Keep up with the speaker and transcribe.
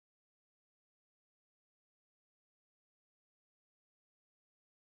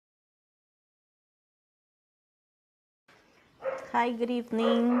Hi, good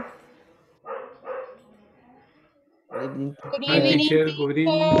evening. Good evening. Good Hi, evening, teacher. Good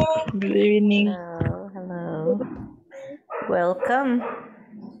evening. teacher. Good evening. Hello, hello. Welcome.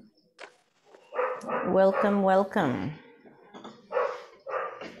 Welcome, welcome.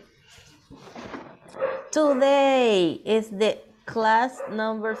 Today is the class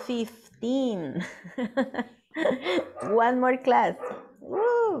number 15. One more class.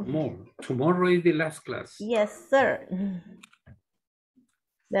 Woo. More. Tomorrow is the last class. Yes, sir.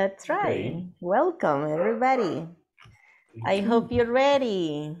 That's right. Okay. Welcome, everybody. I Thank hope you. you're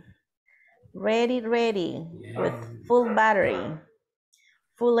ready. Ready. With Yeah. full battery,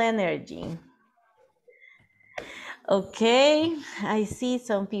 full energy. Okay, I see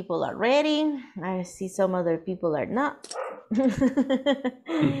some people are ready. I see some other people are not.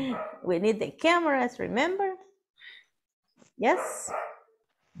 We need the cameras, remember? Yes?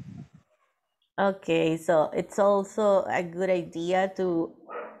 Okay, so it's also a good idea to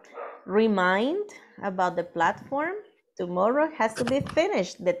remind about the platform. Tomorrow has to be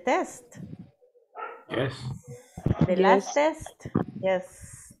finished, the test. Yes. The last test.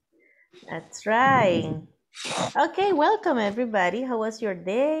 Yes, that's right. Okay, welcome everybody. How was your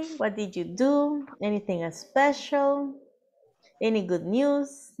day? What did you do? Anything special? Any good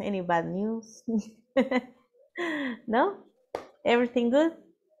news? Any bad news? No? Everything good?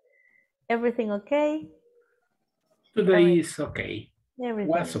 Everything okay? Today is okay.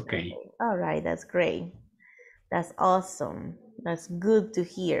 Everything Was is okay. okay. All right, that's great. That's awesome. That's good to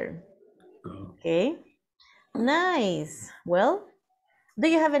hear. Go. Okay, nice. Well, do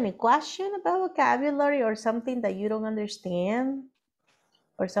you have any question about vocabulary or something that you don't understand?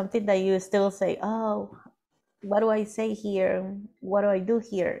 Or something that you still say, oh, what do I say here? What do I do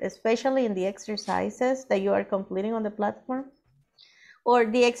here? Especially in the exercises that you are completing on the platform? Or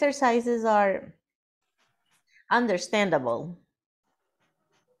the exercises are understandable?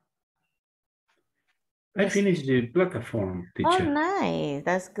 I Yes. finished the platform, Oh, teacher. nice.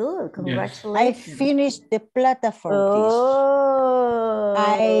 That's good. Yes. I Congratulations. finished the platform, Oh,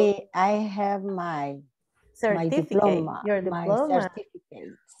 I have my certificate. diploma, Your my diploma.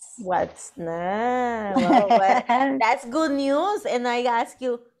 certificates. What's nice? Well, that's good news. And I ask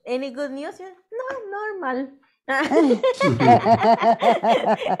you, any good news? No, normal.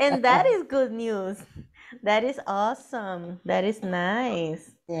 And that is good news. That is awesome. That is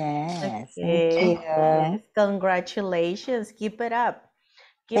nice. Yes, Okay. thank you. Yes, congratulations. Keep it up.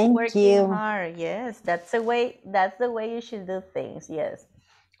 Keep Thank working you. hard. Yes, that's the way you should do things. Yes.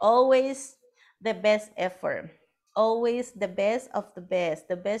 Always the best effort. Always the best of the best.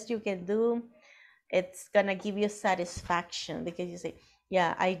 The best you can do. It's gonna give you satisfaction because you say,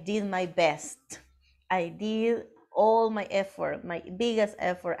 yeah, I did my best. I did all my effort, my biggest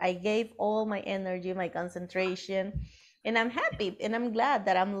effort. I gave all my energy, my concentration, and I'm happy and I'm glad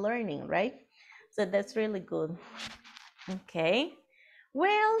that I'm learning, right? So that's really good. Okay.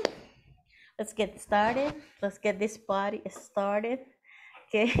 Well, let's get started. Let's get this party started.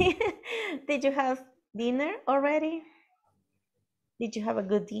 Okay. Did you have dinner already? Did you have a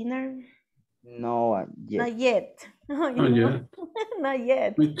good dinner? No, Not yet. Oh, Oh, yeah. Not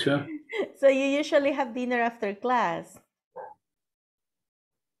yet. Me too. So you usually have dinner after class.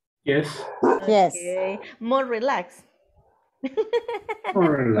 Yes. Yes. Okay. More relaxed.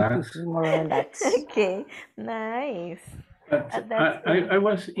 More relaxed. More relaxed. Okay. Nice. But That's good. I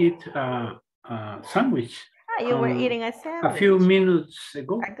was eat sandwich Ah, you were eating a a few sandwich minutes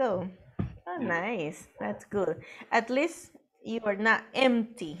ago. ago. Oh, Yeah. nice. That's good. At least you are not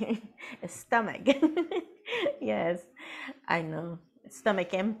empty stomach. Yes, I know.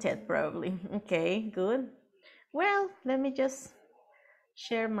 Stomach emptied probably. Okay, good. Well, let me just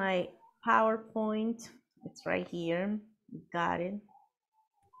share my PowerPoint. It's right here. Got it.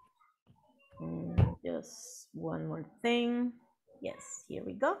 Just one more thing. Yes, here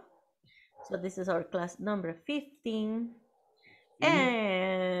we go. So this is our class number 15.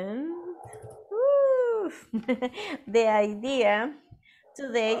 And woo, the idea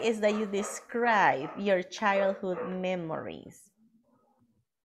today is that you describe your childhood memories.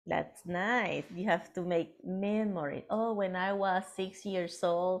 That's nice. You have to make memory. Oh, when I was 6 years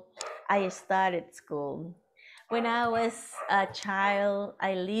old, I started school. When I was a child,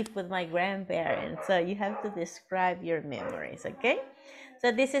 I lived with my grandparents. So you have to describe your memories, okay?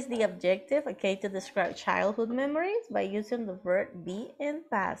 So this is the objective, okay, to describe childhood memories by using the verb be in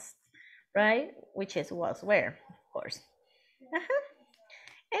past, right? Which is was, where, of course.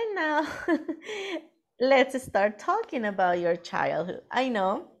 And now let's start talking about your childhood. I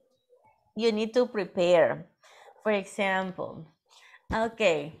know you need to prepare. For example,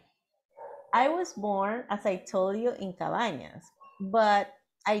 okay, I was born, as I told you, in Cabañas. but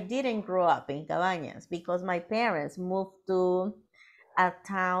I didn't grow up in Cabañas because my parents moved to a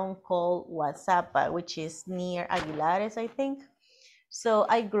town called Guazapa, which is near Aguilares, I think. So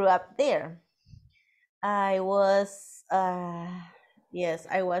I grew up there. I was, yes,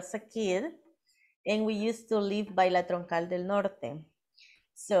 I was a kid, and we used to live by La Troncal del Norte.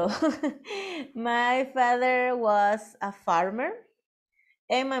 So my father was a farmer,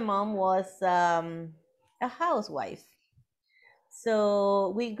 and my mom was a housewife.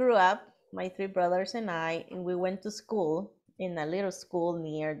 So we grew up, my three brothers and I, and we went to school in a little school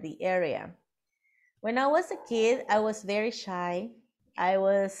near the area. When I was a kid, I was very shy. I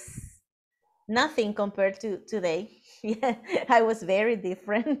was nothing compared to today. Yeah, I was very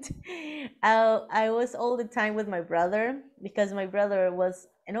different. I was all the time with my brother because my brother was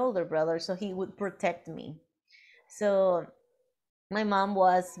an older brother, so he would protect me. So my mom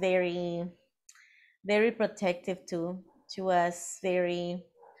was very, very protective too. She was very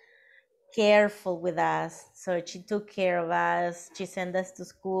careful with us. So she took care of us. She sent us to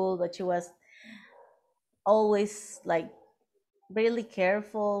school, but she was always like really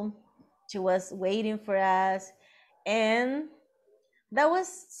careful. She was waiting for us. And that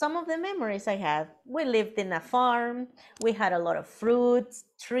was some of the memories I had. We lived in a farm. We had a lot of fruits,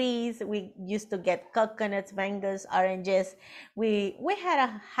 trees. We used to get coconuts, mangoes, oranges. We had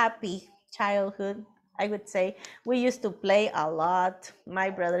a happy childhood, I would say. We used to play a lot. My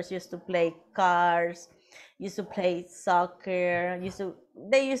brothers used to play cars, used to play soccer,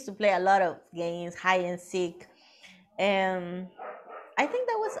 they used to play a lot of games, hide and seek. And I think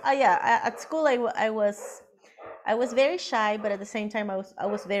that was yeah, at school I was very shy, but at the same time, I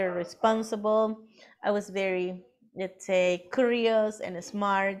was very responsible. I was very, let's say, curious and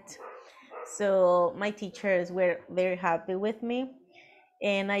smart. So my teachers were very happy with me,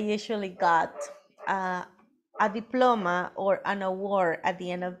 and I usually got uh, a diploma or an award at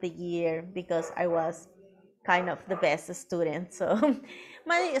the end of the year because I was kind of the best student. So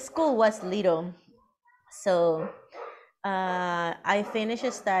my school was little, so I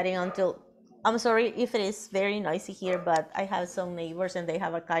finished studying until, I'm sorry if it is very noisy here, but I have some neighbors and they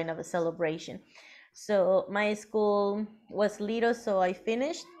have a kind of a celebration. So my school was little, so I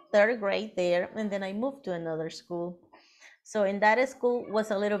finished third grade there, and then I moved to another school. So in that school was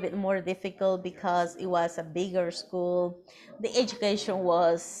a little bit more difficult because it was a bigger school. The education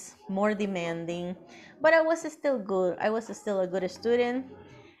was more demanding, but I was still good. I was still a good student.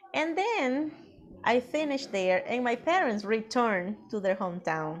 And then I finished there, and my parents returned to their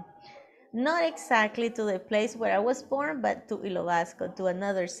hometown. Not exactly to the place where I was born, but to Ilobasco, to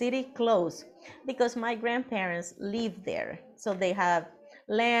another city close, because my grandparents live there. So they have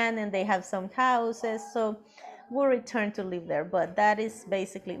land and they have some houses. So we returned to live there. But that is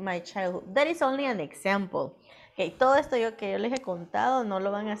basically my childhood. That is only an example. Okay, todo esto que yo les he contado no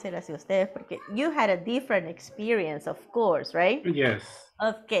lo van a hacer así ustedes porque you had a different experience, of course, right? Yes.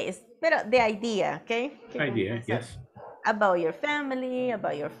 Okay, pero the idea, okay? Idea, yes. About your family,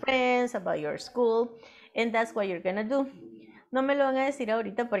 about your friends, about your school, and that's what you're gonna do. No me lo van a decir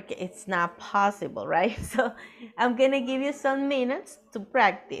ahorita porque it's not possible, right? So I'm gonna give you some minutes to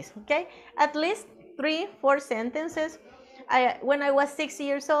practice, okay? At least 3, 4 sentences. When I was 6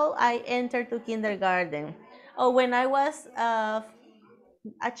 years old, I entered to kindergarten. Or when I was a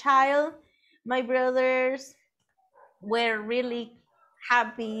child, my brothers were really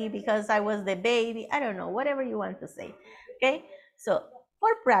happy because I was the baby. I don't know, whatever you want to say. Okay? So,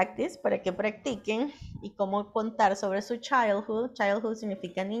 for practice, para que practiquen y cómo contar sobre su childhood, childhood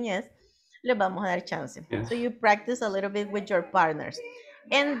significa niñez, les vamos a dar chance. Yes. So, you practice a little bit with your partners.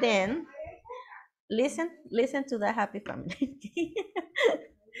 And then, listen to the happy family.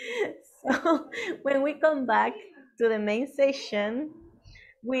 So, when we come back to the main session,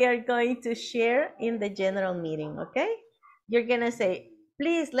 we are going to share in the general meeting, okay? You're gonna say,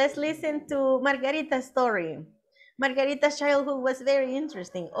 please, let's listen to Margarita's story. Margarita's childhood was very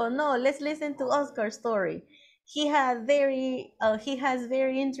interesting. Oh no, let's listen to Oscar's story. He has very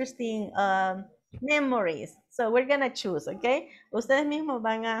interesting memories. So we're gonna choose, okay? Ustedes mismos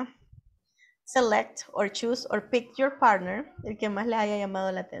van a select or choose or pick your partner, el que más le haya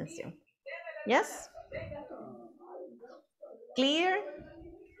llamado la atención. Yes? Clear?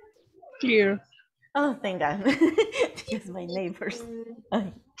 Clear. Oh, thank God. Yes, my neighbors.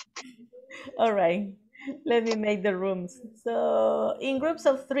 All right. Let me make the rooms. So, in groups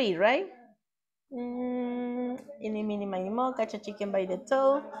of 3, right? Ini, mini, miny, mo, catch a chicken by the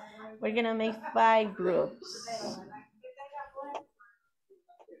toe. We're gonna make 5 groups.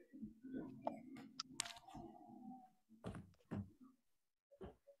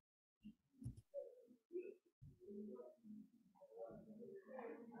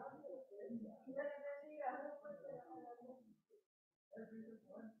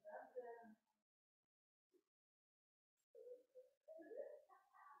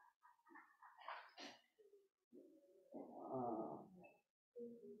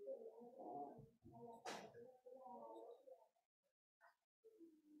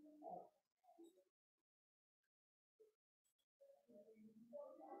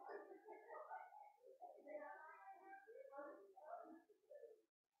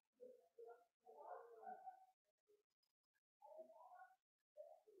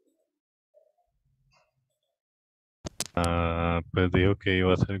 Pues dijo que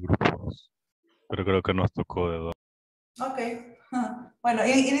iba a ser grupos, pero creo que nos tocó de dos. Ok. Bueno,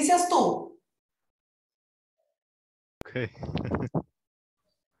 inicias tú. Okay.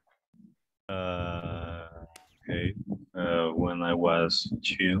 Okay. When I was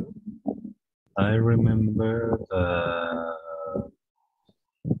chill, I remember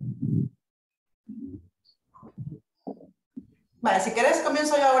Vale, si quieres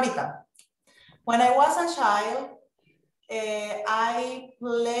comienzo yo ahorita. When I was a child, I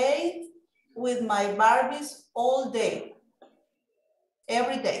played with my Barbies all day.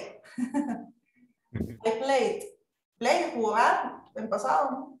 Every day. I played. Play, jugar, en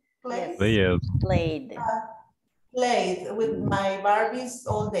pasado, ¿no? Play. Yes. Played. Played with my Barbies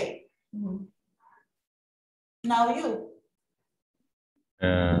all day. Now you.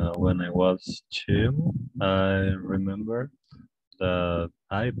 When I was chill, I remember that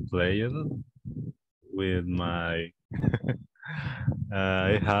I played with my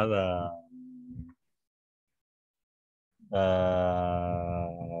I had a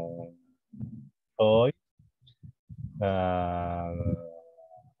toy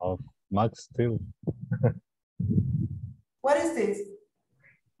of Max Steel. What is this?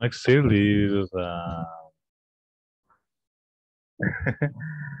 Max Steel is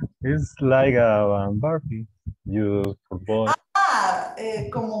it's like a Barbie used for boys.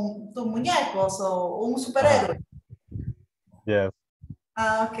 Como tus muñecos o un superhéroe. Yes.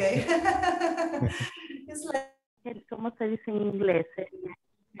 Ok. It's like... ¿Cómo se dice en inglés?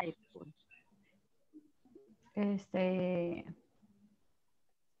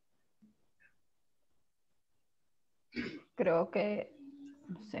 Creo que,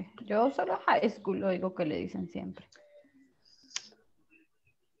 no sé, yo solo high school lo digo que le dicen siempre.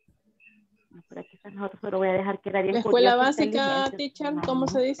 Por aquí está mejor, pero voy a dejar que la La escuela básica, teacher, ¿cómo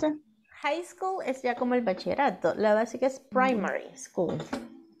se dice? High school es ya como el bachillerato. La básica es primary school.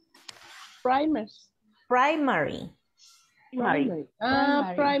 Primers. Primary. Primary.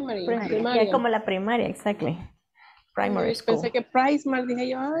 Ah, primary. Ya Primaria. como la primaria, exactly. Primary school. Pensé que Primar, dije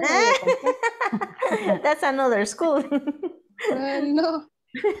yo. Ay, That's another school. no.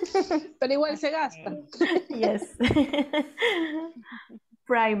 Pero igual se gasta. Yes.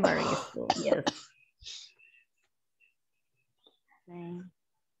 Primary school, yes.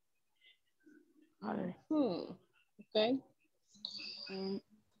 Okay.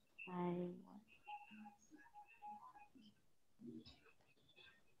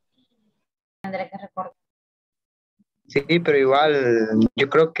 Tendré que recordar. Sí, pero igual yo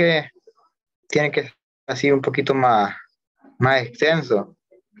creo que tiene que ser así un poquito más extenso.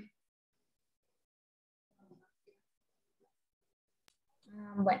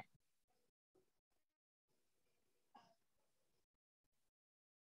 Bueno.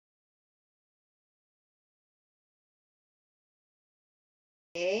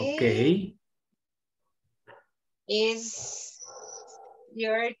 Okay. It's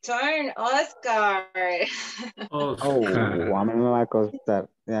your turn, Oscar. Oh, a mí me va a costar.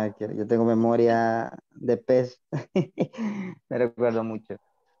 Ya, yo tengo memoria de pez. Me recuerdo mucho.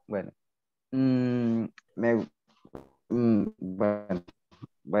 Bueno. Bueno,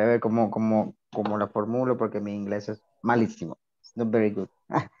 voy a ver cómo la formulo porque mi inglés es malísimo. It's not very good.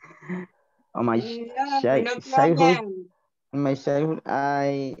 On my No childhood, problem. in my childhood,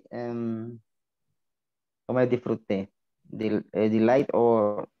 como disfruté, delight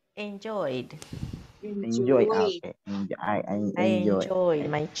or Enjoyed. enjoy. Okay. I enjoy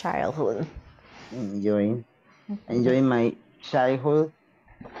my childhood. Enjoying my childhood.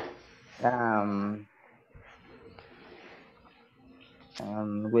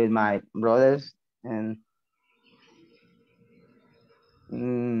 With my brothers and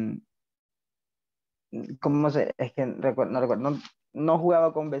 ¿cómo se? Es que no recuerdo, no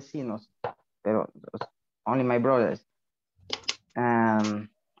jugaba con vecinos, pero only my brothers. In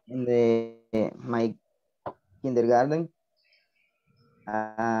my kindergarten,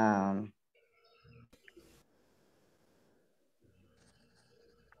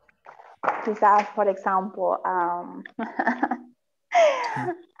 Quizás, for example,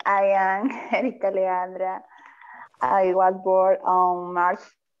 I am Erika Leandra. I was born on March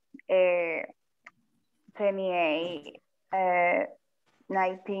 28,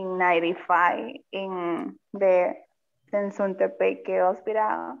 1995 in the Sensuntepeque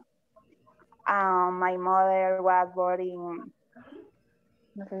Hospital. My mother was born in,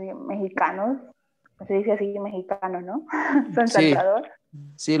 no sé si mexicanos, se dice así mexicanos, ¿no? San Sí, Salvador.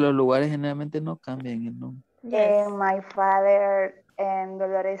 sí, los lugares generalmente no cambian el nombre. Yes. And my father en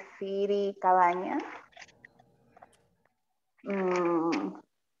Dolores City, Cabaña.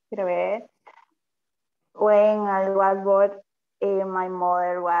 Quiero ver. When I was born, my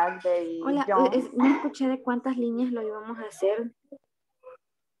mother was very Hola, young. no escuché de cuántas líneas lo íbamos a hacer.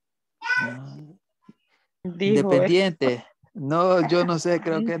 Independiente. No, yo no sé,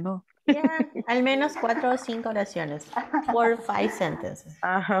 creo que no. Yeah, al menos 4 o 5 oraciones. 4 or 5 sentences.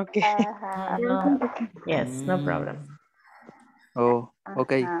 Ok. Yes, no problem. Oh,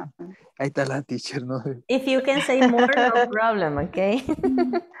 ok. Ahí está la teacher, ¿no? If you can say more, no problem, okay?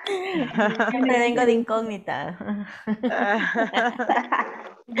 Siempre vengo de incógnita.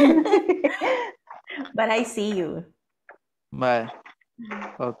 But I see you. Vale.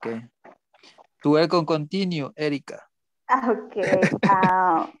 Ok. Tu con continue, Erika. Okay.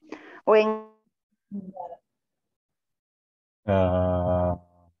 When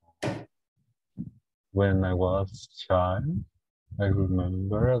When I was child, I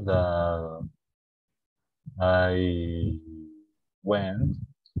remember that I went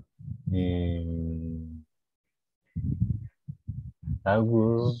in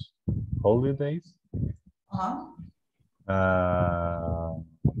August holidays.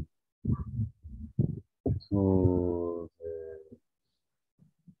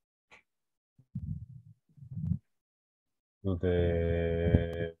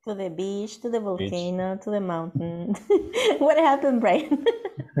 To the beach, to the volcano, to the mountain. What happened, Brian?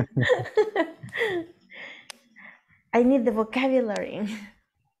 I need the vocabulary.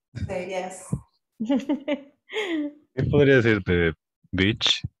 Yes. I podría decir the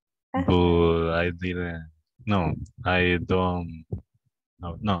beach, but I didn't. No, I don't.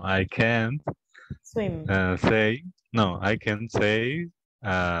 No, I can't swim. Say no. I can say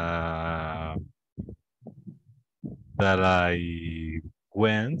that I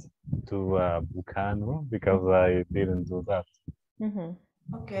went to a volcano because I didn't do that.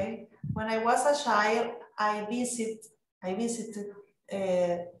 Okay. When I was a child, I visited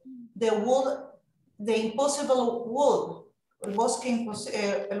the wood, the impossible wood, el bosque imposible.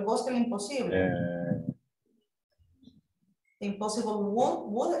 The impossible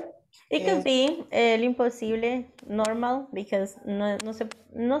wood. It could be el imposible normal, because no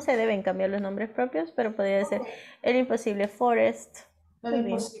se deben cambiar los nombres propios, pero podría ser el imposible forest. El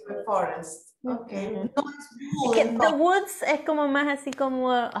imposible forest. Okay. No, es que the woods es como más así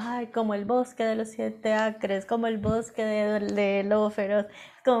como, como el bosque de los 7 acres, como el bosque de lobo feroz,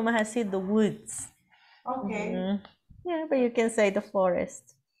 es como más así the woods. Okay. Yeah, but you can say the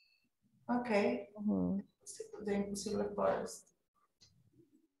forest. Okay. The impossible forest.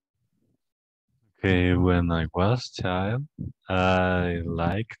 Okay, when I was child, I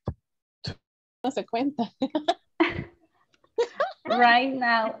liked. No se cuenta. Right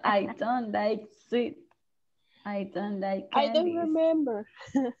now, I don't like sweet. I don't like candies. I don't remember.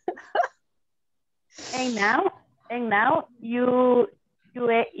 And now you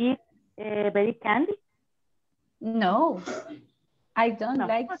eat very candy? No, I don't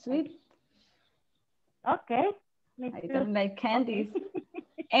like sweet. Okay. I don't like candies.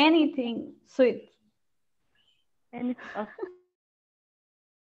 Anything sweet.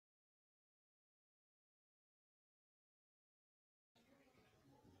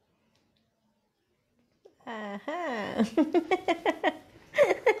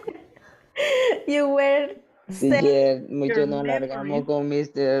 You were Teacher, mucho nos alargamos con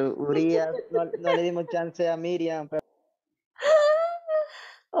Mr. Urias. No le dimos chance a Miriam. Pero...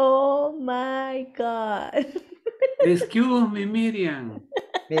 Oh my God. Excuse me, Miriam.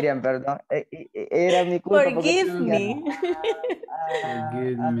 Miriam, perdón. Era mi culpa. Forgive me.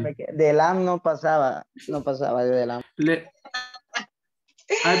 Del AM no pasaba de AM.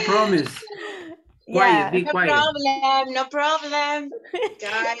 I promise. Quiet, be quiet. No problem,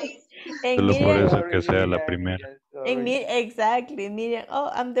 guys. Solo por eso que sea la primera. Exactly, Miriam.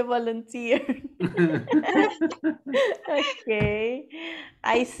 Oh, I'm the volunteer. Okay.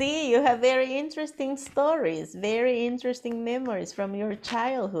 I see you have very interesting stories, very interesting memories from your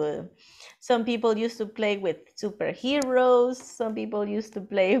childhood. Some people used to play with superheroes. Some people used to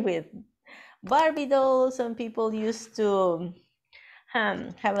play with Barbie dolls. Some people used to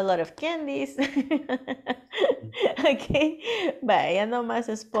Have a lot of candies. Okay, but ya no más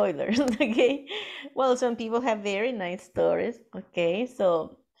spoilers. Okay, well, some people have very nice stories. Okay,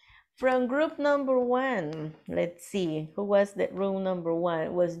 so from group number 1, let's see who was the room number 1.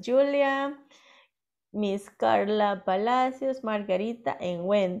 It was Julia, Miss Carla Palacios, Margarita, and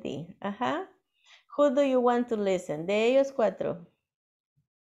Wendy. Who do you want to listen? De ellos 4.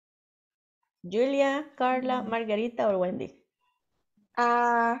 Julia, Carla, Margarita, or Wendy?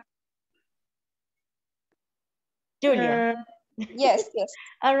 Julia. Yes.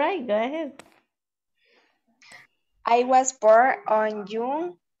 All right, go ahead. I was born on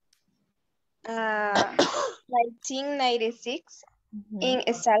June 1996 in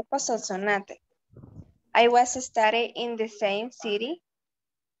Salpo, Sonsonate. I was studying in the same city.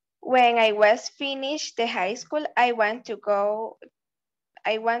 When I was finished the high school, I want to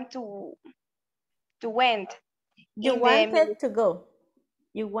went. You wanted to go.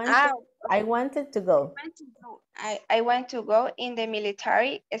 You wanted, I wanted to go. I want to go in the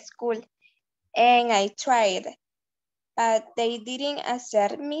military school, and I tried, but they didn't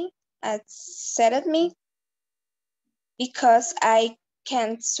accept me because I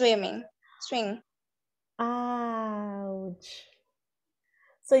can't swim. Ouch.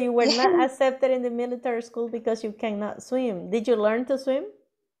 So you were not accepted in the military school because you cannot swim. Did you learn to swim?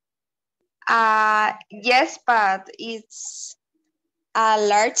 Yes, but it's a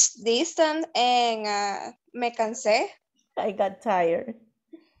large distance and me cansé. I got tired.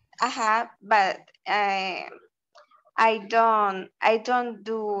 But I don't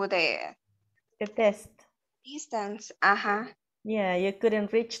do the test. Distance. Yeah, you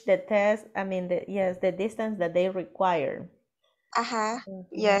couldn't reach the test. I mean, the distance that they require.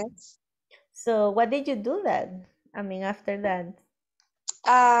 Yes. So what did you do that? I mean, after that?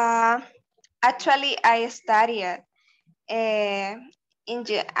 Actually, I studied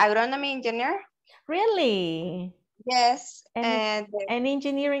agronomy engineer. Really? Yes. And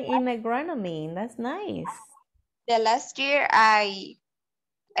engineering in agronomy. That's nice. The last year I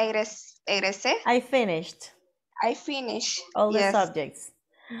egresé. I finished. All the subjects.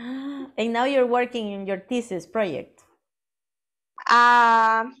 And now you're working in your thesis project.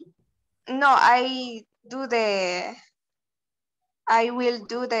 No, I will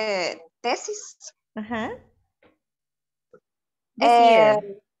do the thesis. This year.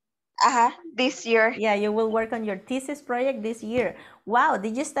 This year. Yeah, you will work on your thesis project this year. Wow,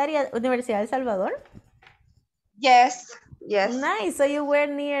 did you study at Universidad de El Salvador? Yes. Nice, so you were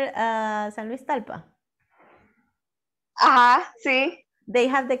near San Luis Talpa? Sí. They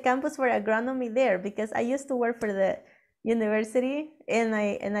have the campus for agronomy there because I used to work for the university and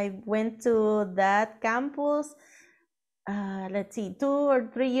I went to that campus, let's see, 2 or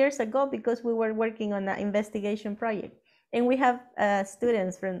 3 years ago because we were working on an investigation project. And we have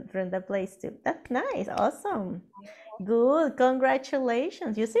students from the place too. That's nice, awesome. Good,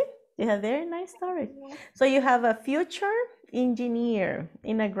 congratulations. You see, you have very nice stories. So you have a future engineer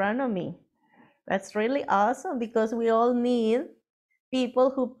in agronomy. That's really awesome because we all need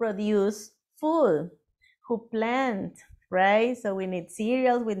people who produce food, who plant, right? So we need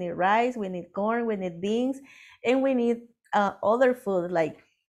cereals, we need rice, we need corn, we need beans, and we need other food like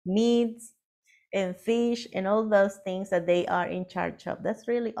meats and fish and all those things that they are in charge of. That's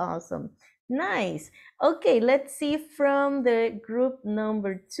really awesome. Nice. Okay, let's see from the group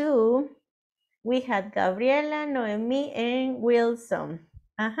number 2. We had Gabriela, Noemi, and Wilson.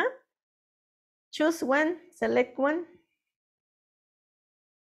 Choose one, select one.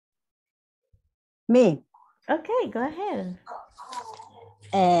 Me. Okay, go ahead.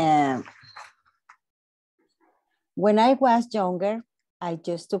 When I was younger, I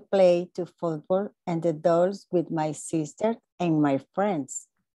used to play to football and the dolls with my sister and my friends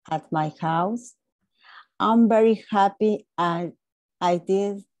at my house. I'm very happy I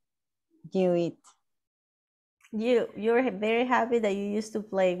did do it. You're very happy that you used to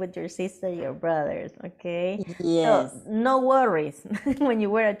play with your sister, your brothers, okay? Yes. So, no worries when you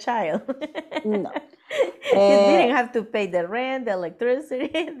were a child. No. You didn't have to pay the rent, the electricity,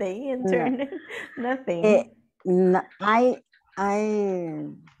 the internet, nothing.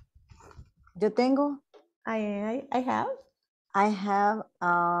 Yo tengo. I have. I have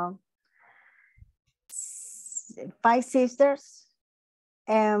 5 sisters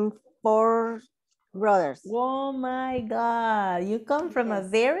and 4 brothers. Oh my God, you come from a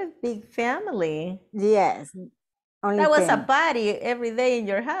very big family. Yes. That was 10. A party every day in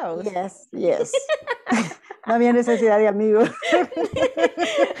your house. Yes. No había necesidad de amigos.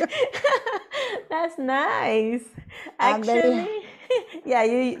 That's nice. Actually, Yeah,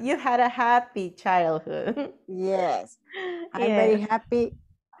 you had a happy childhood. Yes. I'm Yes. very happy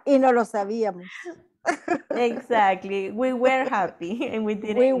y no lo sabíamos. Exactly. We were happy and we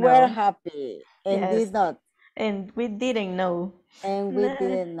didn't We know. were happy and Yes. did not. And we didn't know. And we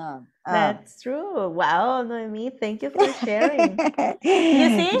didn't know. That's true. Wow, Noemi, thank you for sharing. You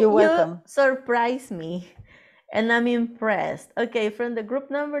see, You're welcome. you surprised me. And I'm impressed. Okay, from the group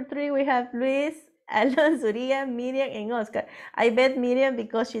number 3, we have Luis, Alon, Zuria, Miriam, and Oscar. I bet Miriam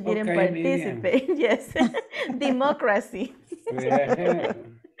because she didn't Okay, Miriam. participate. Yes. Democracy. Yeah.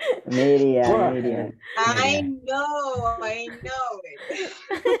 Miriam. I know it.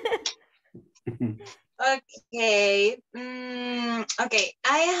 Okay. Okay.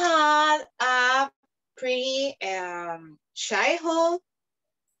 I had a pretty childhood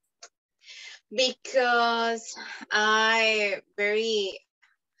because I very,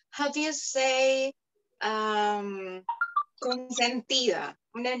 how do you say, consentida,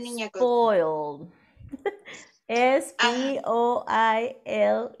 una niña Spoiled. S-P-O-I-L-E-D,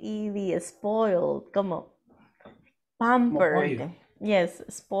 spoiled, como pampered. Yes,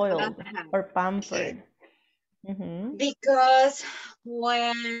 spoiled or pampered. Because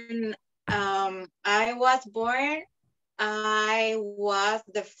when I was born, I was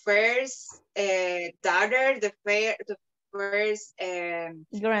the first daughter, the first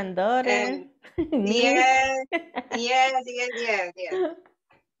granddaughter. Yes.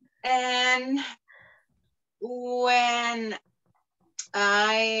 And when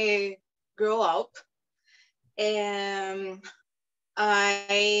I grew up,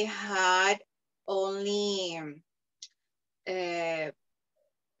 I had only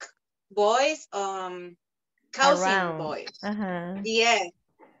boys, cousin Around. boys. Uh-huh. Yeah.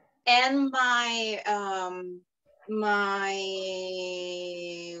 And my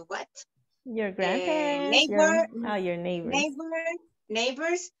what? Your grandparents? Neighbor. Your neighbors.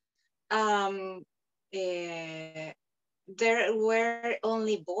 Neighbors. There were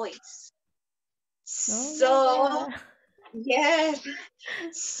only boys. So yes.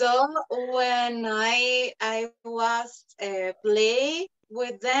 So when I was play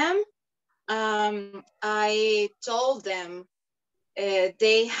with them, I told them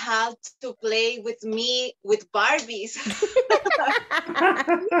they had to play with me with Barbies.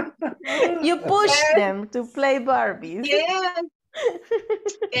 You pushed them to play Barbies. Yes.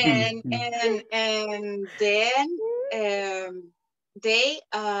 And then they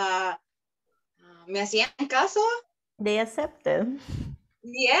me hacían caso. They accepted.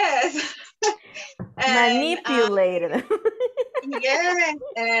 Yes. Manipulated. Yes.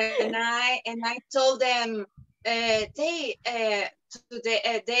 And I told them they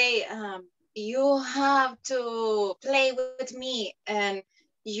you have to play with me, and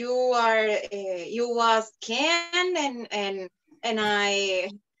you was Ken, and I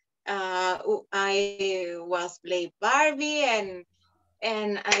was play Barbie,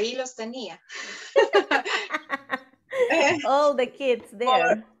 and ahí los tenía. All the kids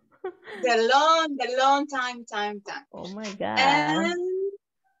there. The long time. Oh my God.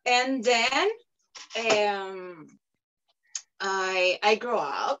 And then I grew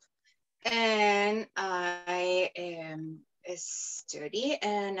up, and I study,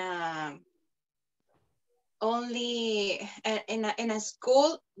 and only in a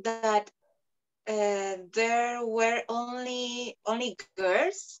school that there were only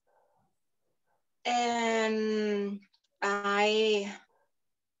girls, and I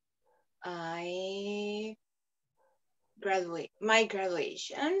my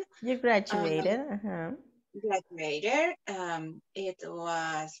graduation. You graduated. Graduated. It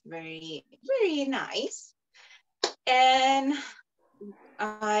was very nice, and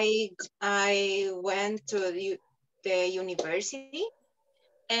I went to the university,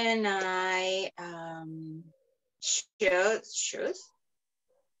 and I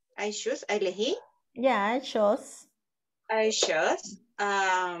elegí. Yeah, I chose. I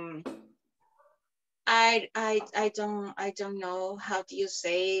don't know how do you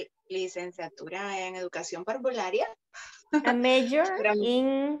say licenciatura en educación parvularia. A major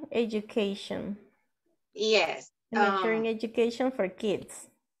in education. Yes. A major in education for kids.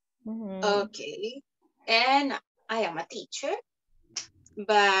 Okay. And I am a teacher,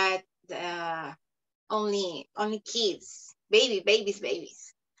 but only kids,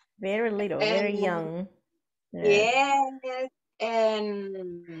 babies. Very little, very young. Yes.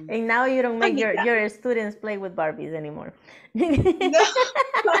 And now you don't make your students play with Barbies anymore. No.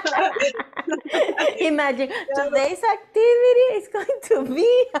 Imagine today's activity is going to be.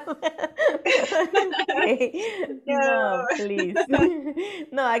 Okay. No, please.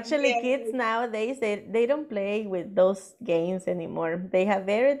 No, actually, kids nowadays they don't play with those games anymore. They have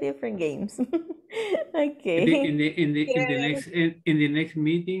very different games. Okay. In the next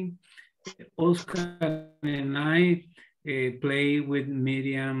meeting, Oscar and I play with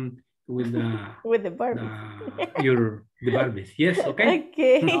Miriam with the Barbies. The Barbies. Yes, okay.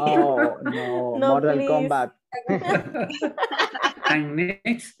 Okay. No, No, Mortal please. Kombat. And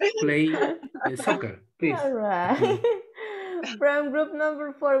next, play soccer, please. All right. From group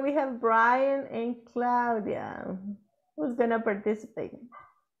number 4, we have Brian and Claudia. Who's gonna participate?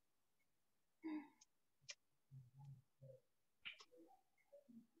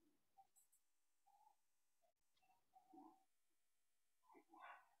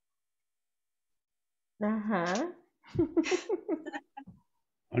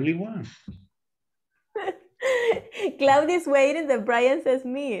 Only one. Claudia's waiting that Brian says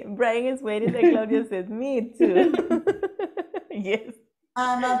me. Brian is waiting that Claudia says me too. Yes.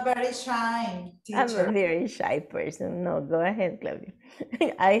 I'm not very shy, teacher. I'm a very shy person. No, go ahead, Claudia.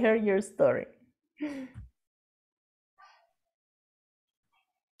 I heard your story.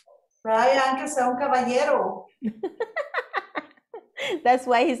 Brian, que sea un caballero. That's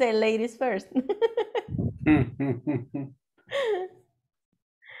why he said ladies first.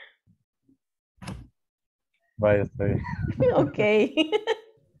 Vaya, está bien. Okay.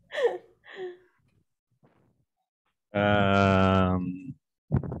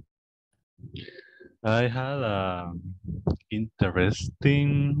 I had an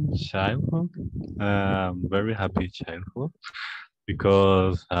interesting childhood, very happy childhood,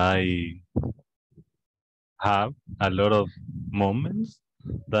 because I have a lot of moments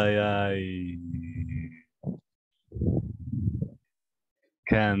that I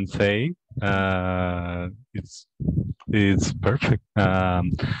can say it's perfect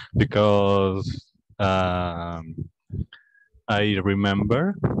because I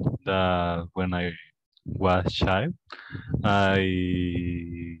remember that when I was child,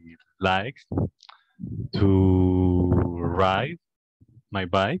 I liked to ride my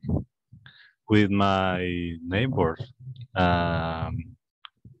bike with my neighbors.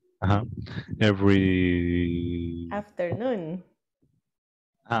 Every afternoon.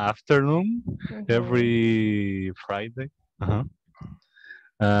 Afternoon, every Friday.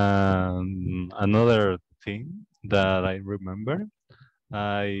 Another thing that I remember,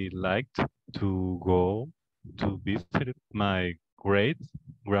 I liked to go to visit my great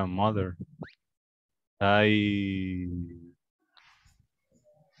grandmother. I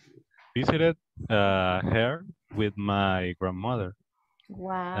visited her with my grandmother.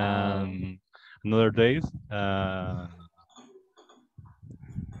 Wow. Another days,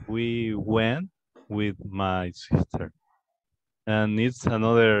 we went with my sister. And it's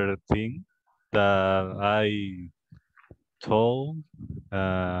another thing that I told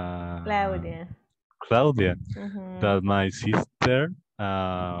Claudia that my sister,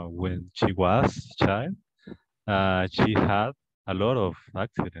 when she was a child, she had a lot of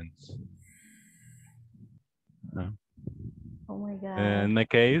accidents. Oh my God. In my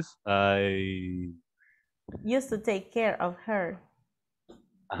case, I used to take care of her.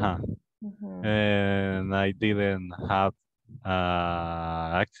 And I didn't have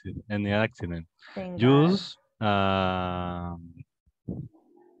any accident. Thank Just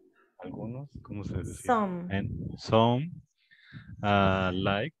algunos, ¿cómo se decía? Some. And some,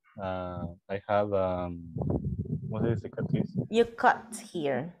 like I have, ¿cómo se dice cicatriz? You cut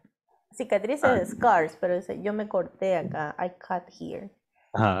here. Cicatrices es scars, pero yo me corté acá. I cut here.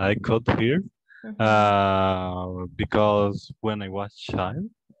 I cut here because when I was child,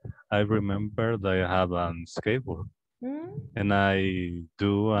 I remember that I have a skateboard and I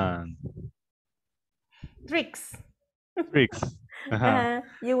do tricks.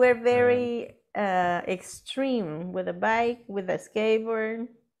 You were very extreme with a bike, with a skateboard.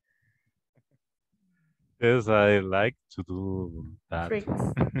 Yes, I like to do that.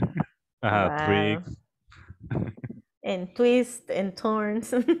 Tricks. Tricks. And twists and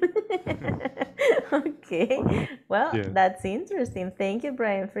turns. Okay. Well, that's interesting. Thank you,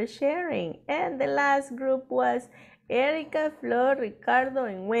 Brian, for sharing. And the last group was Erica, Flor, Ricardo,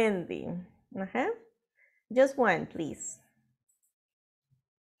 and Wendy. Just one, please.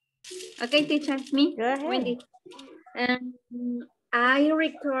 Okay, teacher, me. Go ahead. Wendy.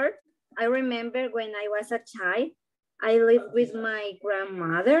 I remember when I was a child, I lived with my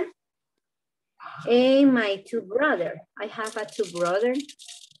grandmother and my two brothers. I have two brothers.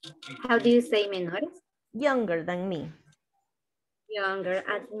 How do you say menores? Younger than me. Younger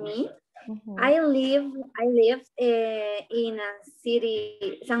than me. I live in a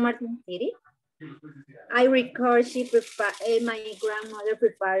city, San Martin City. I record my grandmother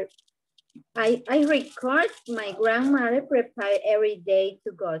prepare. I record my grandmother prepare every day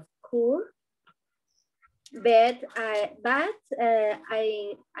to go to school. But I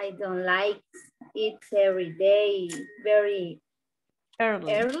don't like it every day very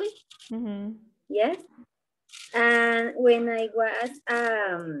early. Yes. And when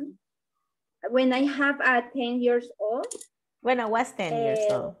I have 10 years old. When I was 10 years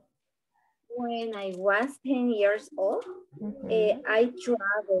old. When I was 10 years old, I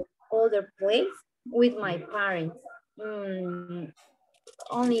traveled other place with my parents.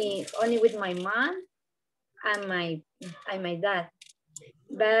 Only with my mom and my dad.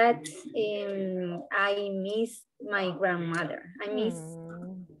 But I miss my grandmother. I miss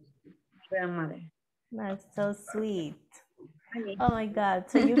grandmother. That's so sweet. Oh my God.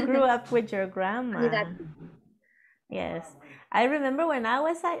 So you grew up with your grandma. Yes. I remember when I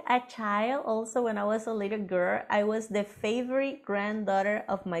was a child, also when I was a little girl, I was the favorite granddaughter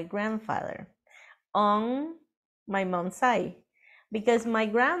of my grandfather on my mom's side. Because my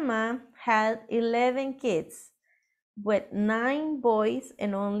grandma had 11 kids with 9 boys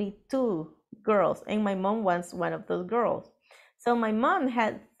and only 2 girls. And my mom was one of those girls. So my mom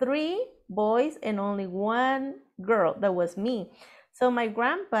had 3 boys and only 1 girl. That was me. So my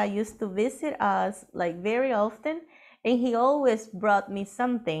grandpa used to visit us like very often. And he always brought me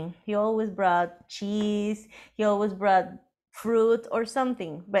something. He always brought cheese. He always brought fruit or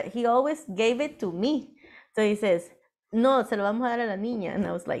something. But he always gave it to me. So he says, no, se lo vamos a dar a la niña. And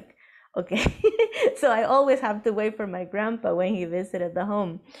I was like, okay. So I always have to wait for my grandpa when he visited the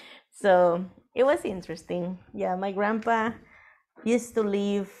home. So it was interesting. Yeah, my grandpa used to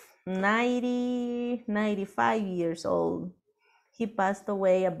live 90, 95 years old. He passed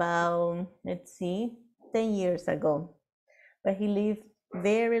away about, 10 years ago. But he lived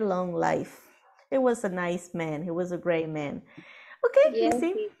very long life. He was a nice man. He was a great man. Okay, yes, you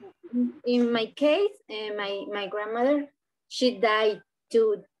see? In my case, my grandmother, she died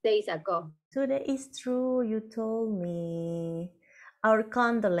 2 days ago. Today is true, you told me. Our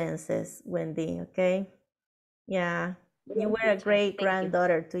condolences, Wendy, okay? Yeah, you were a great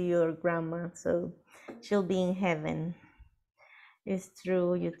granddaughter to your grandma, so she'll be in heaven. It's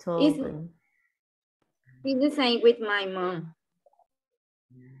true, you told me. It's the same with my mom.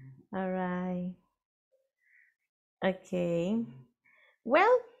 All right. Okay.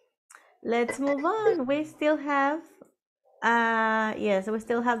 Well, let's move on. We still have, yes, we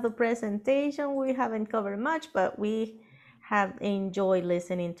still have the presentation. We haven't covered much, but we have enjoyed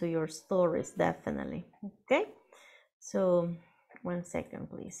listening to your stories, definitely. Okay. So 1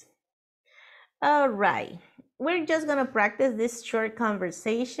 second, please. All right. We're just going to practice these short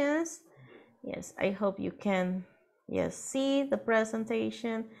conversations. Yes, I hope you can, yes, see the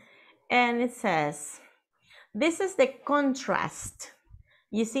presentation. And it says, this is the contrast.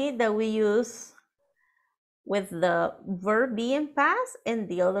 You see that we use with the verb being past and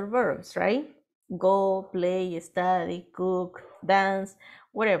the other verbs, right? Go, play, study, cook, dance,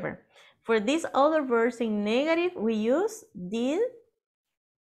 whatever. For these other verbs in negative, we use did,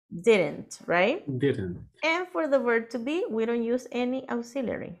 didn't, right? Didn't. And for the verb to be, we don't use any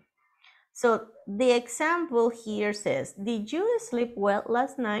auxiliary. So the example here says, did you sleep well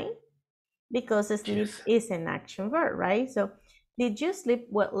last night? Because sleep is an action verb, right? So did you sleep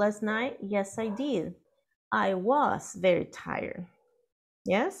well last night? Yes, I did. I was very tired.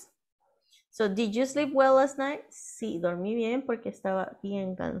 Yes? So did you sleep well last night? Sí, dormí bien porque estaba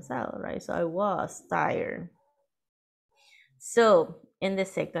bien cansado, right? So I was tired. So in the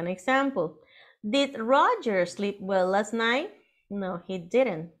second example, did Roger sleep well last night? No, he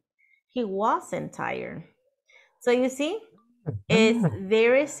didn't. He wasn't tired. So you see, it's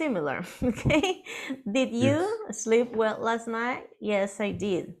very similar, okay? Did you sleep well last night? Yes, I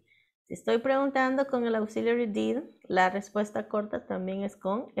did. Si estoy preguntando con el auxiliary did, la respuesta corta también es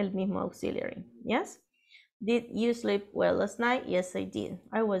con el mismo auxiliary, yes? Did you sleep well last night? Yes, I did.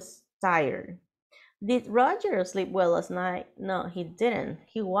 I was tired. Did Roger sleep well last night? No, he didn't.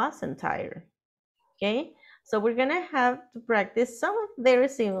 He wasn't tired, okay? So we're gonna have to practice some very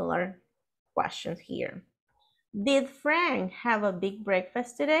similar questions here. Did Frank have a big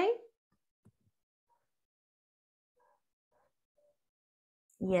breakfast today?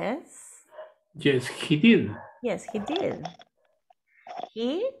 Yes. Yes, he did. Yes, he did.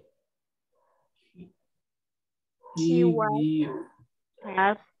 He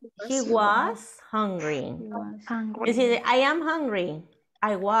was hungry. You see, I am hungry.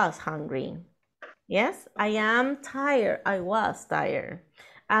 I was hungry. Yes, I am tired. I was tired.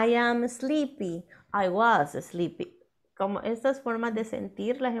 I am sleepy. I was sleepy. Como estas formas de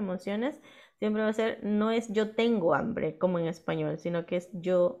sentir las emociones, siempre va a ser, no es yo tengo hambre, como en español, sino que es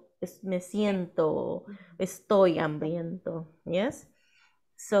yo me siento, estoy hambriento. Yes?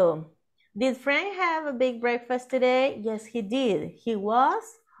 So, did Frank have a big breakfast today? Yes, he did. He was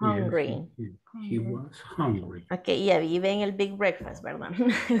hungry. Yes, he was hungry. Ok, ya vive en el big breakfast, ¿verdad?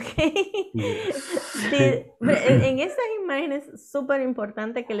 Ok. Yes. En estas imágenes es súper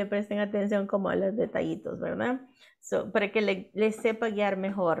importante que le presten atención como a los detallitos, ¿verdad? So, para que le sepa guiar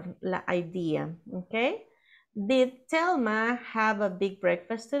mejor la idea, ¿ok? Did Thelma have a big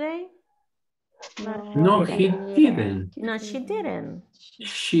breakfast today? No, he didn't. No, she didn't.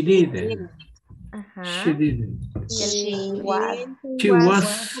 She didn't. Ajá. She didn't. Y el She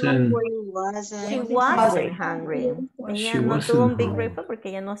wasn't. She wasn't hungry. She Ella no tuvo un wasn't big hungry. breakfast porque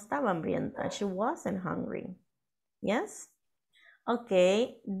ella no estaba hambrienta. She wasn't hungry. Yes?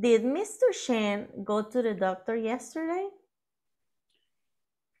 Okay. Did Mr. Shen go to the doctor yesterday?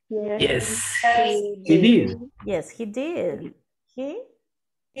 Yes, he did. Yes, he did.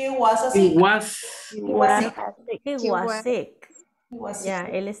 He was He sick. was. He was sick. He was sick. Yeah,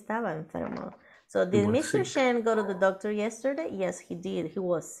 él estaba enfermo. So did was Mr. sick. Shen go to the doctor yesterday? Yes, he did. He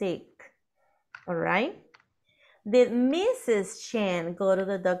was sick. All right. Did Mrs. Shen go to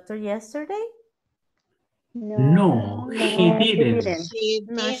the doctor yesterday? No, he didn't. No, she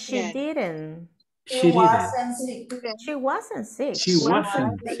didn't. She didn't. Sick. She wasn't sick. She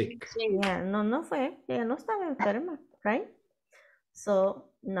wasn't sick. Yeah, no fue. Ella no estaba enferma, right? So,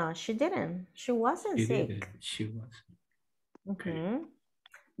 no, she didn't. She wasn't She sick. didn't. She wasn't. Mhm.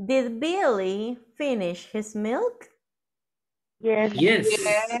 Did Billy finish his milk? Yes,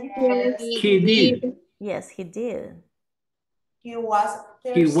 he did. Yes, he did. He was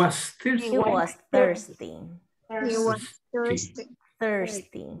He thirsty. was thirsty. He was thirsty. Thirsty.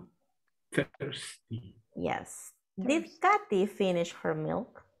 Thirsty. Thirsty. Yes. Did Kathy finish her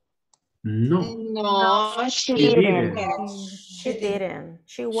milk? No, No, she didn't. She didn't.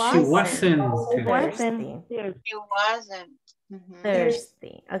 She She wasn't wasn't thirsty. he wasn't.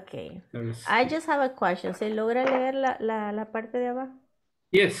 Thirsty. Okay. thirsty. I just have a question. ¿Se logra leer la parte de abajo?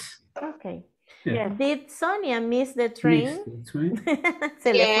 Yes. Okay. Yeah. Did Sonia miss the train? Missed the train.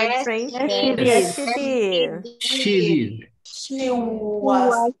 Se le fue el Yes, train. yes, Yes, she did. She did. She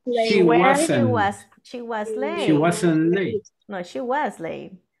was. She wasn't. She was late. She wasn't late. No, she was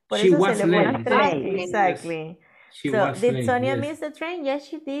late. Por She eso was se le fue el late. train. Yes. Exactly. She So, was did late. Sonia Yes. miss the train? Yes,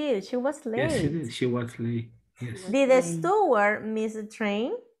 she did. She was late. Yes, she did. She was late. Yes. Did the steward miss the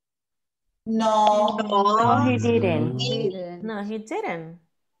train? No, No, he didn't. No, he didn't.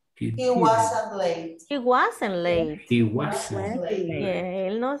 he wasn't late. He wasn't late. He wasn't. Yeah,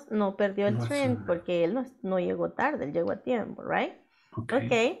 él no perdió el No tren wasn't. porque él no llegó tarde, él llegó a tiempo, right? Okay.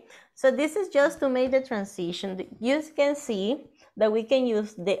 Okay, so this is just to make the transition. You can see that we can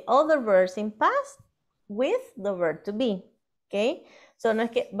use the other verbs in past with the verb to be, okay? So no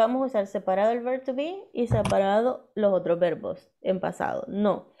es que vamos a usar separado el verb to be y separado los otros verbos en pasado,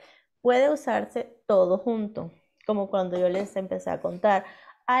 no. Puede usarse todo junto, como cuando yo les empecé a contar.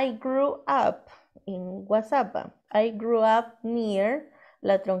 I grew up in Guasapa. I grew up near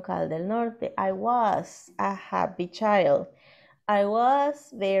la Troncal del Norte. I was a happy child. I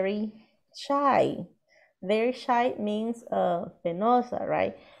was very shy. Very shy means penosa,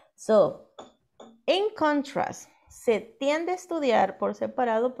 right? So, in contrast, se tiende a estudiar por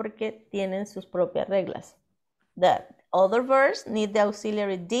separado porque tienen sus propias reglas. The other verbs need the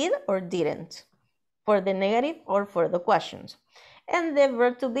auxiliary did or didn't for the negative or for the questions. And the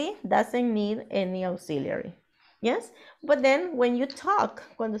verb to be doesn't need any auxiliary. Yes? But then when you talk,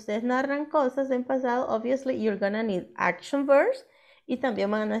 cuando ustedes narran cosas en pasado, obviously you're gonna need action verbs y también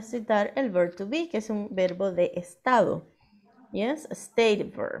van a necesitar el verb to be, que es un verbo de estado. Yes? A state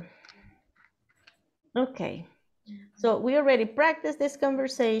verb. Okay. So we already practiced this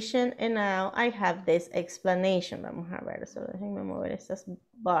conversation and now I have this explanation. Vamos a ver, so déjenme mover estas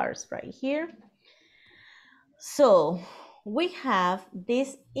bars right here. So we have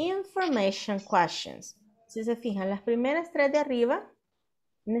these information questions. Si se fijan, las primeras tres de arriba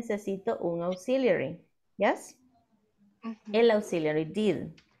necesito un auxiliary. Yes? El auxiliary did.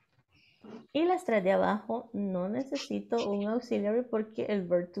 Y las tres de abajo no necesito un auxiliary porque el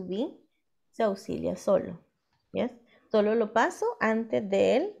verb to be se auxilia solo. Yes? Solo lo paso antes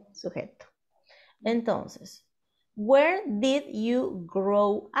del sujeto. Entonces, where did you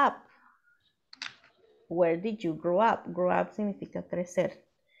grow up? Where did you grow up? Grow up significa crecer.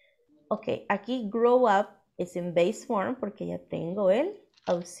 Ok, aquí grow up es en base form porque ya tengo el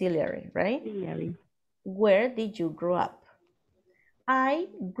auxiliary, right? Where did you grow up? I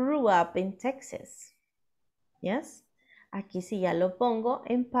grew up in Texas. Yes. Aquí sí ya lo pongo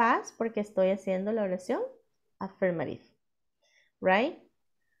en past porque estoy haciendo la oración affirmative. Right?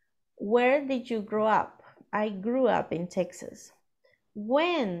 Where did you grow up? I grew up in Texas.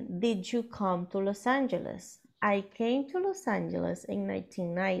 When did you come to Los Angeles? I came to Los Angeles in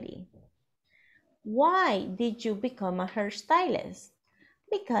 1990. Why did you become a hairstylist?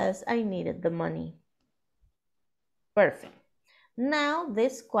 Because I needed the money. Perfect. Now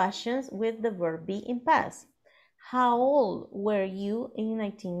these questions with the verb be in past. How old were you in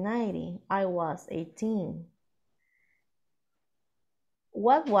 1990? I was 18.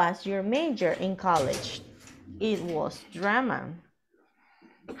 What was your major in college? It was drama.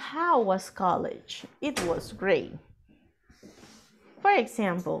 How was college? It was great. For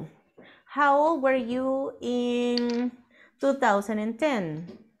example, how old were you in 2010?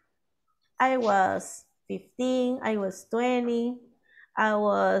 I was 15, I was 20, I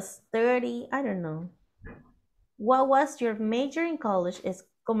was 30, I don't know. What was your major in college? Es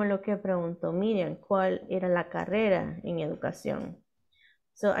como lo que preguntó Miriam, ¿cuál era la carrera en educación?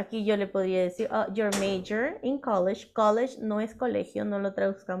 So, aquí yo le podría decir, your major in college. College no es colegio, no lo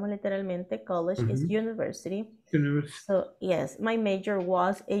traduzcamos literalmente. College is university. So, yes, my major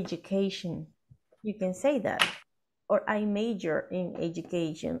was education. You can say that. Or I major in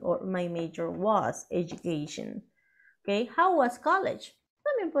education, or my major was education. Okay, how was college?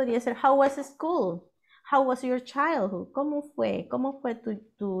 También podría ser, how was school? How was your childhood? ¿Cómo fue? ¿Cómo fue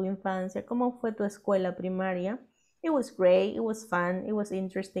tu infancia? ¿Cómo fue tu escuela primaria? It was great, it was fun, it was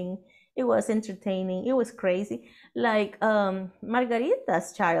interesting, it was entertaining, it was crazy. Like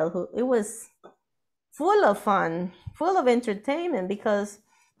Margarita's childhood, it was full of fun, full of entertainment because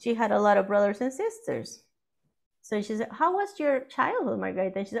she had a lot of brothers and sisters. So she said, how was your childhood,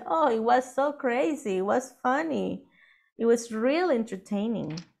 Margarita? And she said, oh, it was so crazy, it was funny, it was real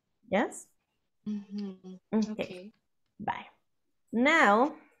entertaining. Yes? Okay. Bye.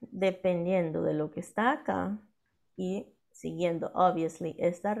 Now, dependiendo de lo que está acá, y siguiendo, obviously,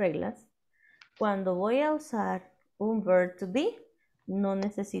 estas reglas, cuando voy a usar un verb to be, no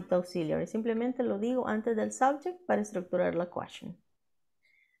necesito auxiliary. Simplemente lo digo antes del subject para estructurar la question.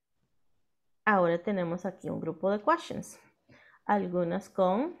 Ahora tenemos aquí un grupo de questions. Algunas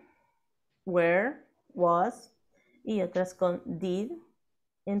con where, was, y otras con did,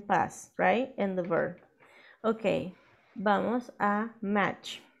 in past, right? And the verb. Ok, vamos a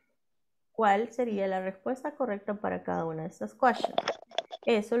match. ¿Cuál sería la respuesta correcta para cada una de estas questions?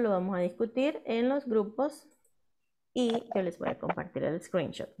 Eso lo vamos a discutir en los grupos y yo les voy a compartir el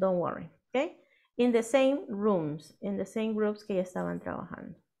screenshot. Don't worry, ¿ok? In the same rooms, in the same groups que ya estaban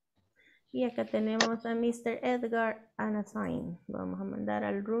trabajando. Y acá tenemos a Mr. Edgar unassign. Vamos a mandar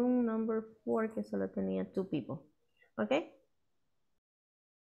al room number 4 que solo tenía 2 people, ¿ok?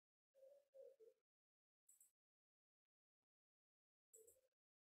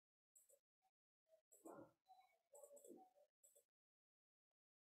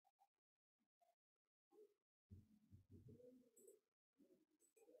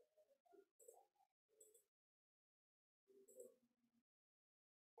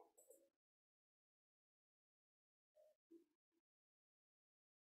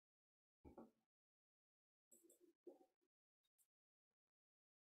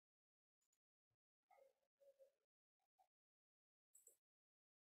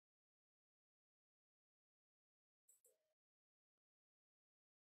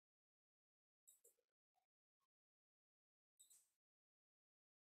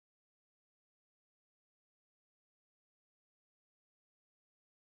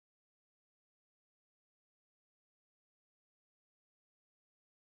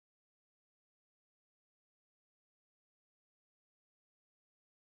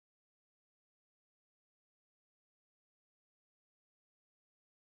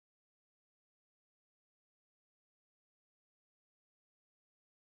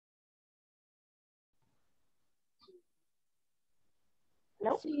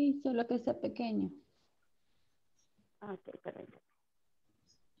 ¿No? Sí, solo que sea pequeño. Okay, correct.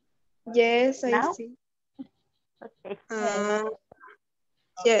 Yes, I Now? see. Okay.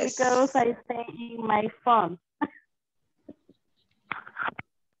 Yes. Because I stay in my phone.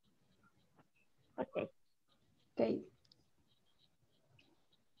 Okay. Okay.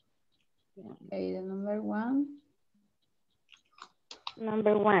 Okay, the number 1.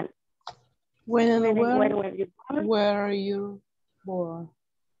 Number 1. When and where were you born? where are you born?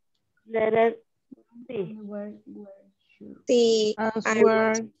 Letter C. Sí.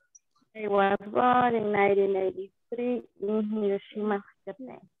 Where I was born in 1983 in Hiroshima,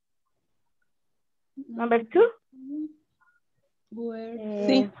 Japan. Number 2.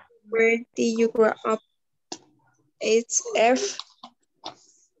 Where? Where did you grow up? It's F.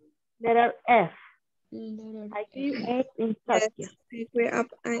 Letter F. Letter I grew up in Yes, Tokyo. I grew up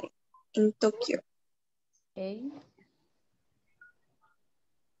in Tokyo. A.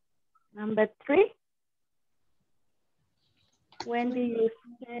 Number 3. When did you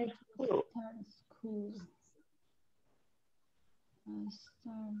start school? Start school. I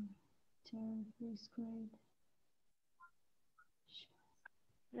started first grade.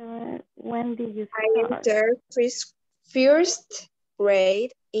 When did you I start? entered first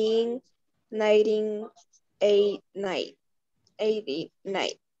grade in 1989.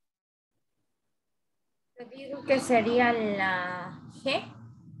 Yo digo que sería la G.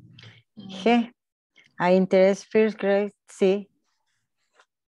 G. I interest first grade, sí.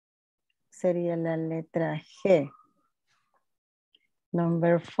 Sería la letra G.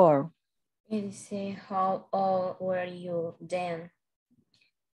 Number 4. Y dice, how old were you then?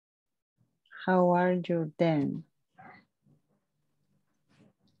 How are you then?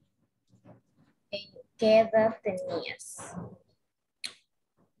 ¿Qué edad tenías?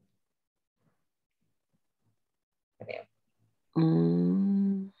 Creo.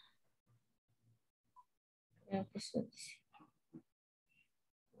 Creo que eso dice.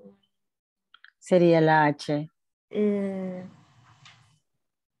 Sería la H.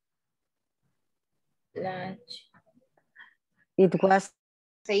 La H. It was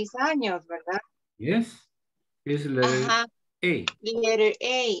 6 años, ¿verdad? Yes. It's letter Ajá. A. Letter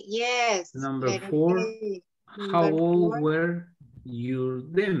A, yes. Number Letter 4. A. How Number old 4. were you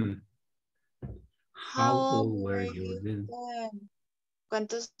then? How old were were you you then? then?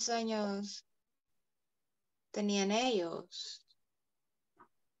 ¿Cuántos años tenían ellos?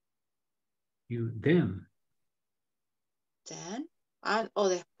 You then. Then? Ah, o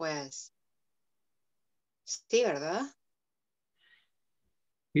después. Sí, ¿verdad?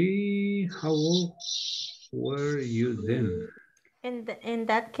 How old were you then? In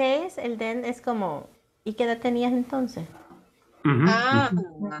that case, el then es como, ¿y qué edad tenías entonces? Ah.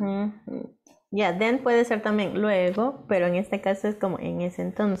 Ya, then puede ser también luego, pero en este caso es como en ese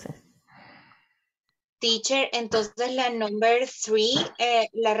entonces. Teacher, entonces la number 3,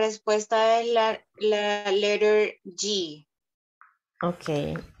 la respuesta es la letter G.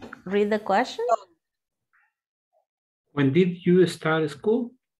 Okay. Read the question. When did you start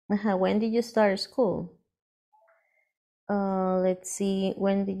school? When did you start school? Let's see.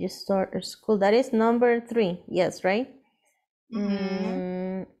 When did you start school? That is number 3. Yes, right?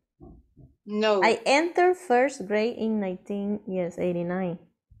 No. I entered first grade in 89.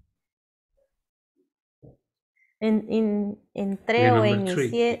 Entré o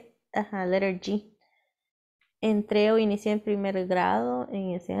inicié, letter G. Entré o inicié en primer grado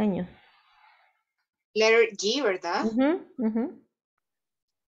en ese año. Letter G, ¿verdad?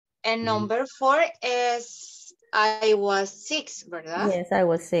 And number 4 es I was 6, ¿verdad? Yes, I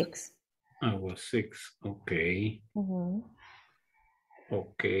was 6. I was 6. Okay.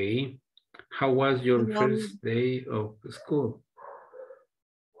 Okay. How was your first day of school?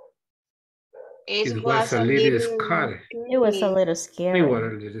 It was a little scary. It was a little scary. It was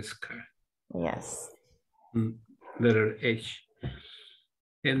a little scary. Yes. Letter H.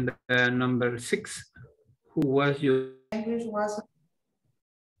 And number 6. Who was your... English was...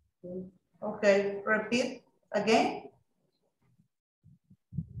 Okay, repeat again.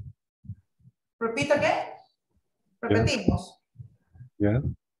 Repeat again. Repetimos. Yeah.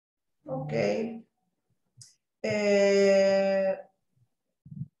 Okay.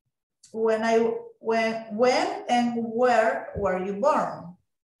 When and where were you born?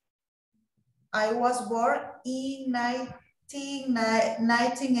 I was born in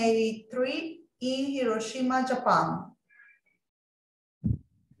 1983 in Hiroshima, Japan.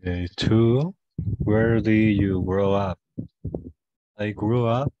 Okay, 2. Where did you grow up? I grew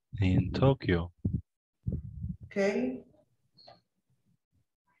up in Tokyo. Okay.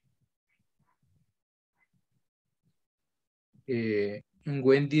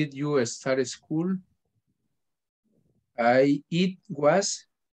 When did you start school? It was,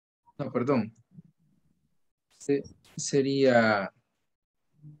 no, perdón. Sería...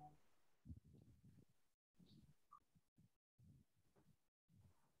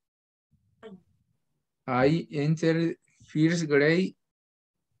 I entered first grade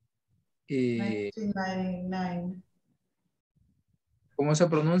 1999. ¿Cómo se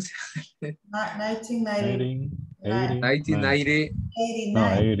pronuncia? 1999. 1990.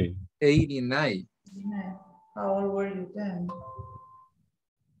 No, 80. 89. How old were you then?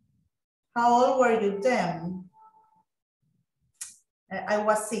 How old were you then? I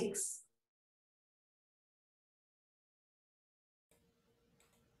was 6.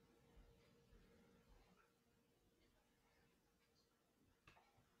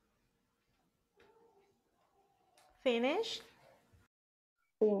 Finished?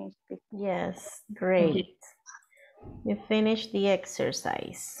 Finish. Yes, great. You finished the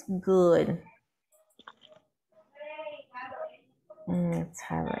exercise. Good. Let's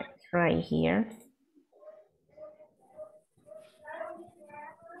have it right here.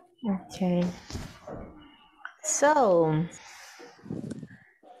 Okay. So,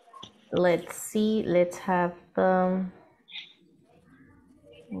 let's see. Let's have,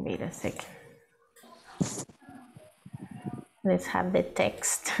 wait a second. Let's have the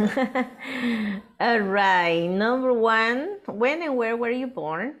text. All right, number one, when and where were you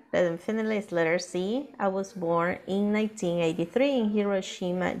born? The definitely is letter C. I was born in 1983 in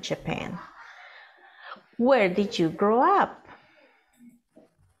Hiroshima, Japan. Where did you grow up?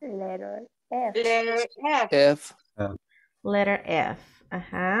 Letter F. Letter F. F. Letter F.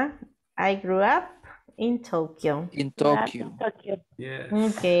 I grew up in Tokyo. In Tokyo. Yes.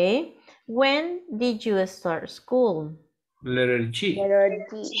 Okay. When did you start school? Letter G. Letter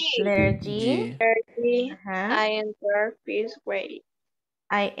G. Letter G. G. Letter G. I enter first grade.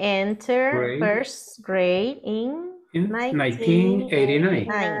 I entered Grade. first grade in 1989.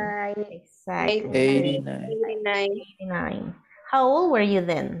 Exactly. 89. How old were you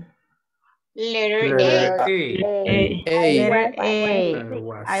then? Letter Letter A. A. Letter A.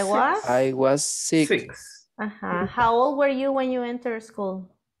 I was 6. How old were you when you entered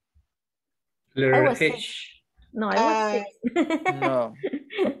school? Letter I was H. 6. No, I was 6. No.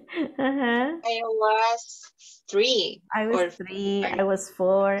 I was 3. I was 3, I was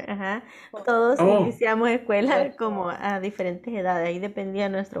 4, Todos iniciamos escuela como a diferentes edades, ahí dependía de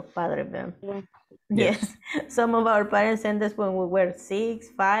nuestros padres, ¿verdad? Yes. Some of our parents sent us when we were 6,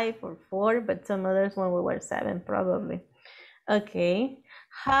 5, or 4, but some others when we were 7, probably. Okay.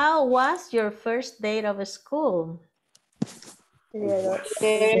 How was your first day of school? Letter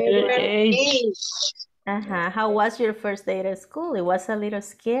H. How was your first day at school? It was a little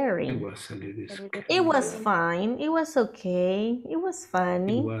scary. It was a little scary. It was fine. It was okay. It was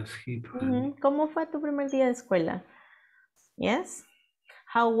funny. It was funny. ¿Cómo fue tu primer día de escuela? Yes.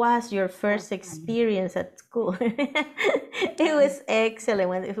 How was your first experience at school? It was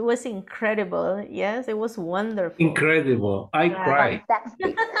excellent. It was incredible. Yes, it was wonderful. Incredible. I cried.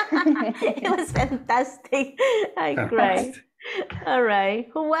 It was fantastic. I cried. All right.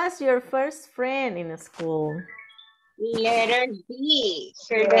 Who was your first friend in school? Letter B.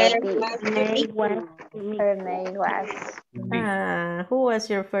 Her name was Who was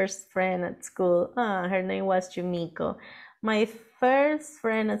your first friend at school? Her name was Yumiko. My first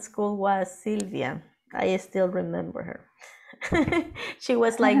friend at school was Sylvia. I still remember her. She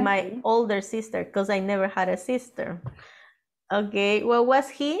was like my older sister because I never had a sister. Okay, what was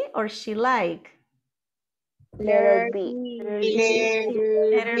he or she like? Letter B.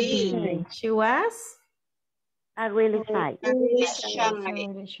 Letter B. She was? Really shy.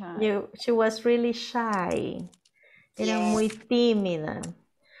 She was really shy. Era muy tímida.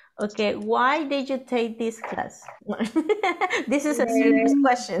 Okay, why did you take this class? This is a serious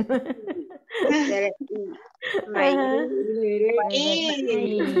question. My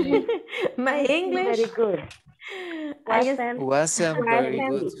English. Very good. Wasn't very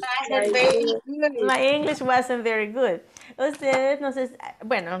good. My English wasn't very good. Ustedes, no sé,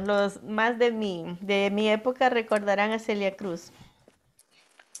 bueno, los más de mi época recordarán a Celia Cruz.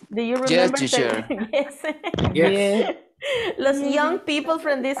 Do you remember? Yes, teacher. Yes. Yes. Los young people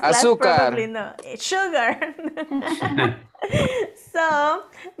from this class probably know. Sugar. So,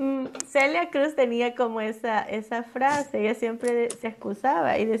 Celia Cruz tenía como esa frase, ella siempre se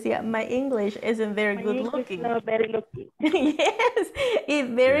excusaba y decía, my English isn't very good looking. No, very looking. Yes, y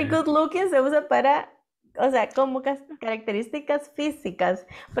very good looking se usa para, o sea, como características físicas,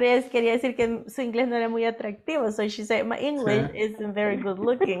 pero ella quería decir que su inglés no era muy atractivo, so she said, my English isn't very good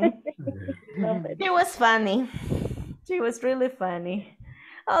looking. It was funny. She was really funny.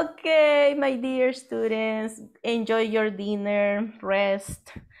 Okay, my dear students, enjoy your dinner,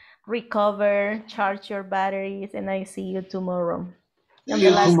 rest, recover, charge your batteries, and I see you tomorrow. See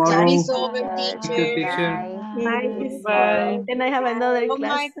you tomorrow. Bye. And I have another Oh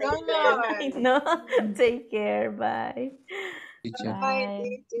class. my God. No, take care. Bye. Teacher.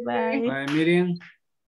 Bye. Bye. Bye, Miriam.